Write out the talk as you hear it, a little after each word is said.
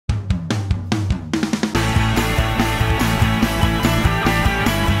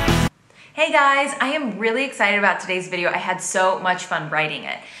Hey guys, I am really excited about today's video. I had so much fun writing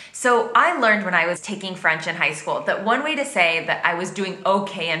it. So I learned when I was taking French in high school that one way to say that I was doing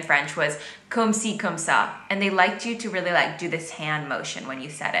okay in French was comme ci, comme ça. And they liked you to really do this hand motion when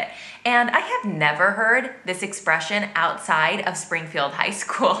you said it. And I have never heard this expression outside of Springfield High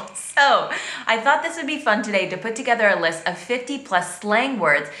School. So I thought this would be fun today to put together a list of 50 plus slang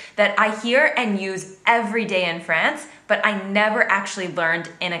words that I hear and use every day in France, but I never actually learned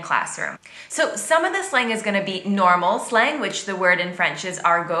in a classroom. So some of the slang is gonna be normal slang, which the word in French is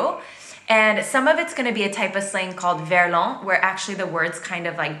argot. And some of it's gonna be a type of slang called verlan, where actually the word's kind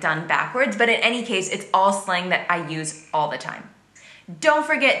of done backwards, but in any case, it's all slang that I use all the time. Don't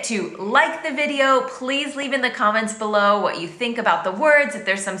forget to like the video. Please leave in the comments below what you think about the words, if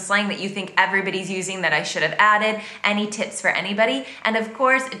there's some slang that you think everybody's using that I should have added, any tips for anybody. And of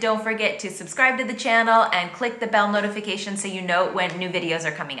course, don't forget to subscribe to the channel and click the bell notification so you know when new videos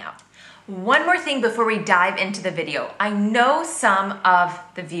are coming out. One more thing before we dive into the video. I know some of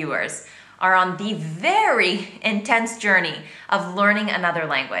the viewers are on the very intense journey of learning another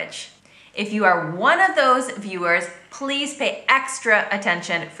language. If you are one of those viewers, please pay extra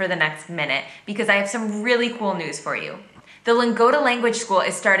attention for the next minute because I have some really cool news for you. The Lingoda Language School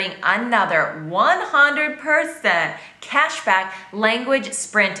is starting another 100% cashback language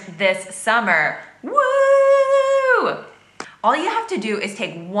sprint this summer. Woo! All you have to do is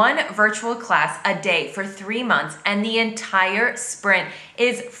take one virtual class a day for 3 months and the entire sprint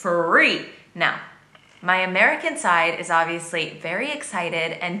is free. Now, my American side is obviously very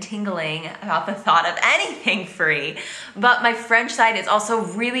excited and tingling about the thought of anything free, but my French side is also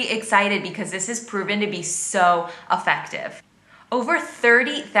really excited because this has proven to be so effective. Over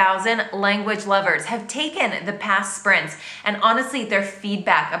 30,000 language lovers have taken the past sprints, and honestly, their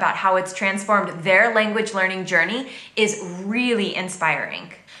feedback about how it's transformed their language learning journey is really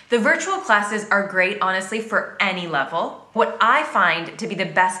inspiring. The virtual classes are great, honestly, for any level. What I find to be the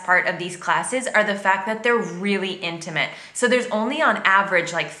best part of these classes are the fact that they're really intimate. So there's only on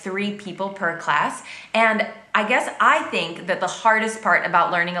average 3 people per class, and I think that the hardest part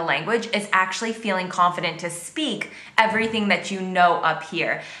about learning a language is actually feeling confident to speak everything that you know up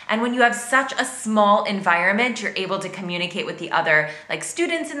here. And when you have such a small environment, you're able to communicate with the other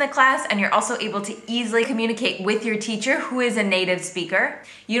students in the class, and you're also able to easily communicate with your teacher who is a native speaker.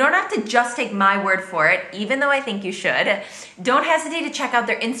 You don't have to just take my word for it, even though I think you should. Don't hesitate to check out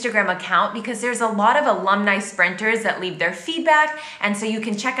their Instagram account because there's a lot of alumni sprinters that leave their feedback, and so you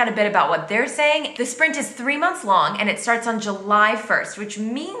can check out a bit about what they're saying. The sprint is 3 months long and it starts on July 1st, which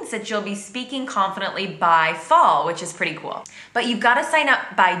means that you'll be speaking confidently by fall, which is pretty cool. But you've got to sign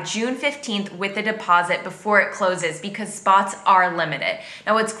up by June 15th with a deposit before it closes because spots are limited.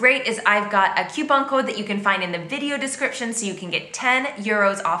 Now what's great is I've got a coupon code that you can find in the video description so you can get 10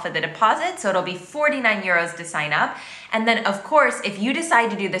 euros off of the deposit, so it'll be 49 euros to sign up. And then of course, if you decide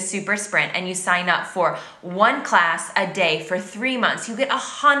to do the super sprint and you sign up for 1 class a day for 3 months, you get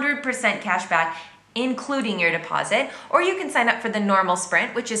 100% cash back, including your deposit, or you can sign up for the normal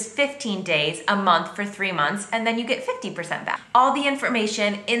sprint, which is 15 days a month for 3 months, and then you get 50% back. All the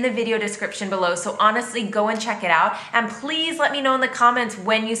information in the video description below, so honestly, go and check it out, and please let me know in the comments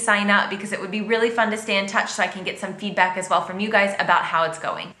when you sign up because it would be really fun to stay in touch so I can get some feedback as well from you guys about how it's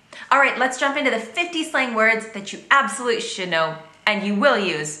going. All right, let's jump into the 50 slang words that you absolutely should know and you will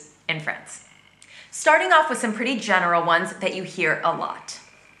use in France. Starting off with some pretty general ones that you hear a lot.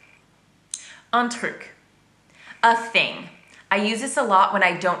 Un truc, a thing. I use this a lot when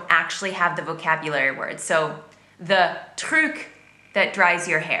I don't actually have the vocabulary word. So the truc that dries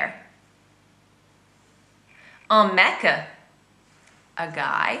your hair. Un mec, a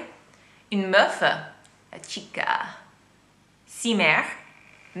guy. Une meuf, a chica. Cimer,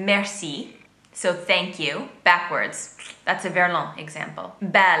 merci, so thank you, backwards. That's a verlan example.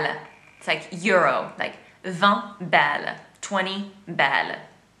 Belle, it's like euro, 20 balles, 20 balles,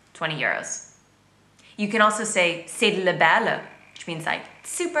 20 euros. You can also say c'est de la balle, which means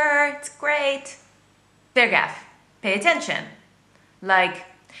super, it's great. Faire gaffe, pay attention.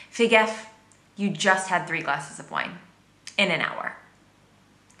 Fais gaffe, you just had 3 glasses of wine in an hour.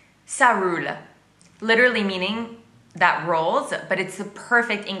 Ça roule, literally meaning that rolls, but it's the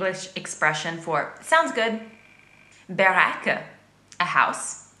perfect English expression for sounds good. Baraque, a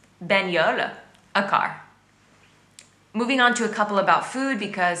house. Bagnole, a car. Moving on to a couple about food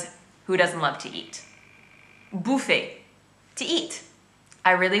because who doesn't love to eat? Bouffer, to eat.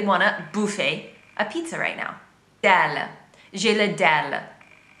 I really want to bouffer a pizza right now. Dalle, j'ai le dalle.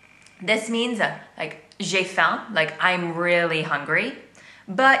 This means j'ai faim, I'm really hungry.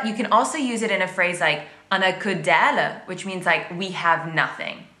 But you can also use it in a phrase on a que dalle, which means we have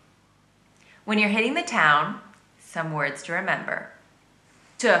nothing. When you're hitting the town, some words to remember.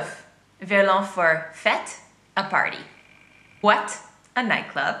 Teuf, verlan for fête, a party. Boîte, a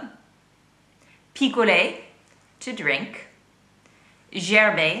nightclub. Picoler, to drink.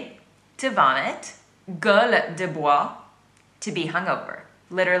 Gerber, to vomit. Gueule de bois, to be hungover.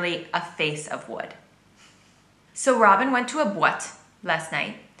 Literally a face of wood. So Robin went to a boîte last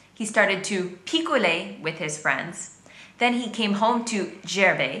night. He started to picoler with his friends. Then he came home to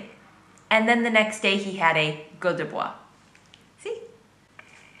gerber. And then the next day he had a gueule de bois. See?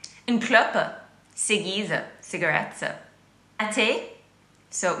 Une clope, s'aiguise, cigarettes. Mater,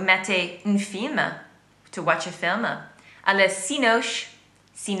 so mater un film, to watch a film. Aller cinoche,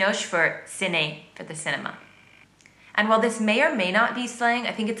 cinoche for ciné, for the cinema. And while this may or may not be slang,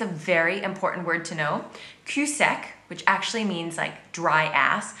 I think it's a very important word to know. Cul sec, which actually means like dry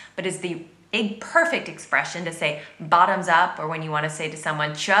ass, but is a perfect expression to say bottoms up, or when you want to say to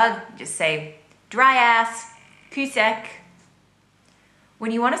someone chug, just say dry ass, cul sec.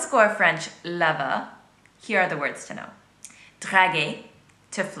 When you want to score French lover, here are the words to know. Draguer,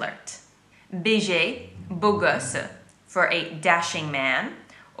 to flirt. Beiger, beau gosse, for a dashing man,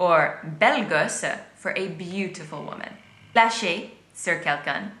 or belle gosse, for a beautiful woman. Lâcher, sur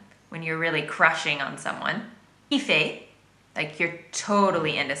quelqu'un, when you're really crushing on someone. Kiffer, like you're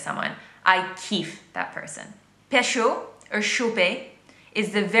totally into someone. I kiffe that person. Pécho, or choper,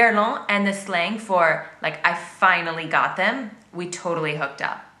 is the verlan and the slang for like I finally got them, we totally hooked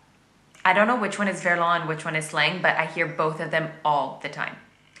up. I don't know which one is verlan and which one is slang, but I hear both of them all the time.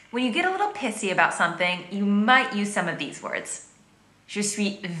 When you get a little pissy about something, you might use some of these words. Je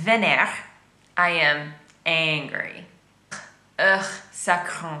suis vénère, I am angry. Ugh, ça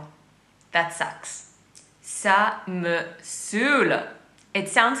craint, that sucks. Ça me saoule. It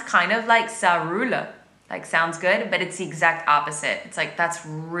sounds kind of like ça roule, like sounds good, but it's the exact opposite. It's like, that's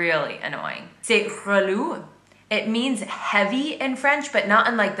really annoying. C'est relou. It means heavy in French, but not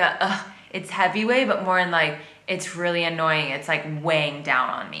in like the, it's heavy way, but more in like, it's really annoying. It's like weighing down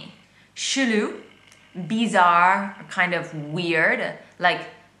on me. Chelou, bizarre, or kind of weird. Like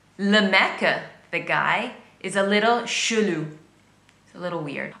le mec, the guy, is a little chelou. It's a little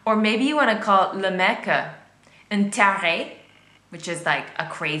weird. Or maybe you want to call le mec un taré, which is like a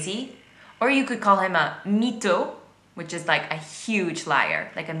crazy. Or you could call him a mytho, which is like a huge liar,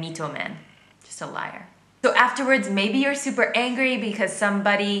 like a mytho man, just a liar. So afterwards, maybe you're super angry because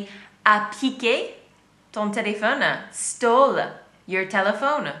somebody a piqué ton téléphone, stole your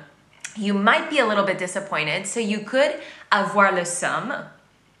telephone. You might be a little bit disappointed, so you could avoir le seum,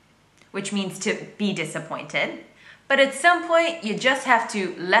 which means to be disappointed. But at some point, you just have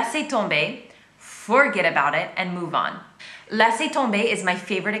to laisser tomber, forget about it, and move on. Laisser tomber is my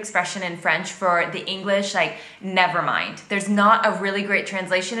favorite expression in French for the English, like, never mind. There's not a really great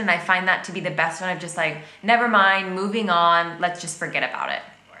translation, and I find that to be the best one of just like, never mind, moving on, let's just forget about it.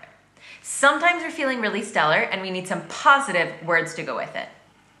 Sometimes we're feeling really stellar, and we need some positive words to go with it.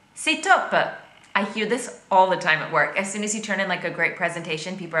 C'est top. I hear this all the time at work. As soon as you turn in like a great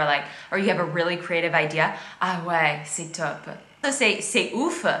presentation, people are like, or you have a really creative idea, ah ouais, c'est top. So say c'est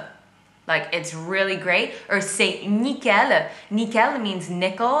ouf, like it's really great, or c'est nickel. Nickel means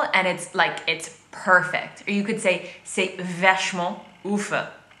nickel, and it's like, it's perfect. Or you could say c'est vachement ouf,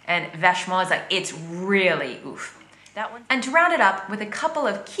 and vachement is like, it's really ouf. That one. And to round it up with a couple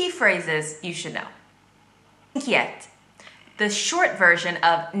of key phrases you should know. Inquiète, the short version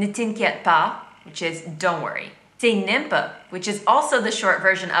of ne t'inquiète pas, which is don't worry. C'est nimp, which is also the short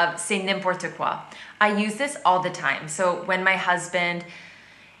version of c'est n'importe quoi. I use this all the time. So when my husband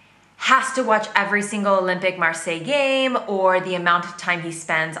has to watch every single Olympic Marseille game, or the amount of time he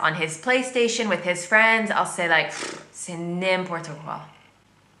spends on his PlayStation with his friends, I'll say like, c'est n'importe quoi.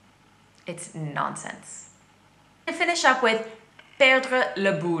 It's nonsense. To finish up with perdre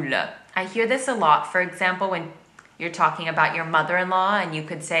le boule. I hear this a lot. For example, when you're talking about your mother-in-law, and you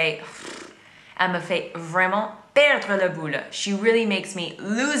could say, elle me fait vraiment perdre le boule. She really makes me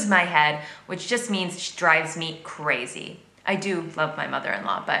lose my head, which just means she drives me crazy. I do love my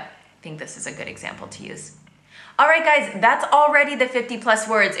mother-in-law, but I think this is a good example to use. All right, guys, that's already the 50 plus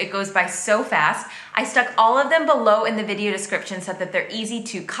words. It goes by so fast. I stuck all of them below in the video description so that they're easy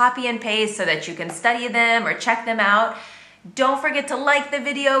to copy and paste so that you can study them or check them out. Don't forget to like the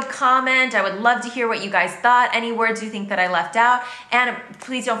video, comment. I would love to hear what you guys thought, any words you think that I left out, and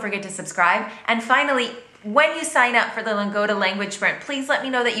please don't forget to subscribe. And finally, when you sign up for the Lingoda Language Sprint, please let me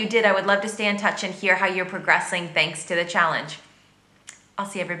know that you did. I would love to stay in touch and hear how you're progressing thanks to the challenge. I'll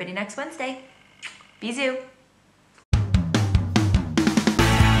see everybody next Wednesday. Bisous.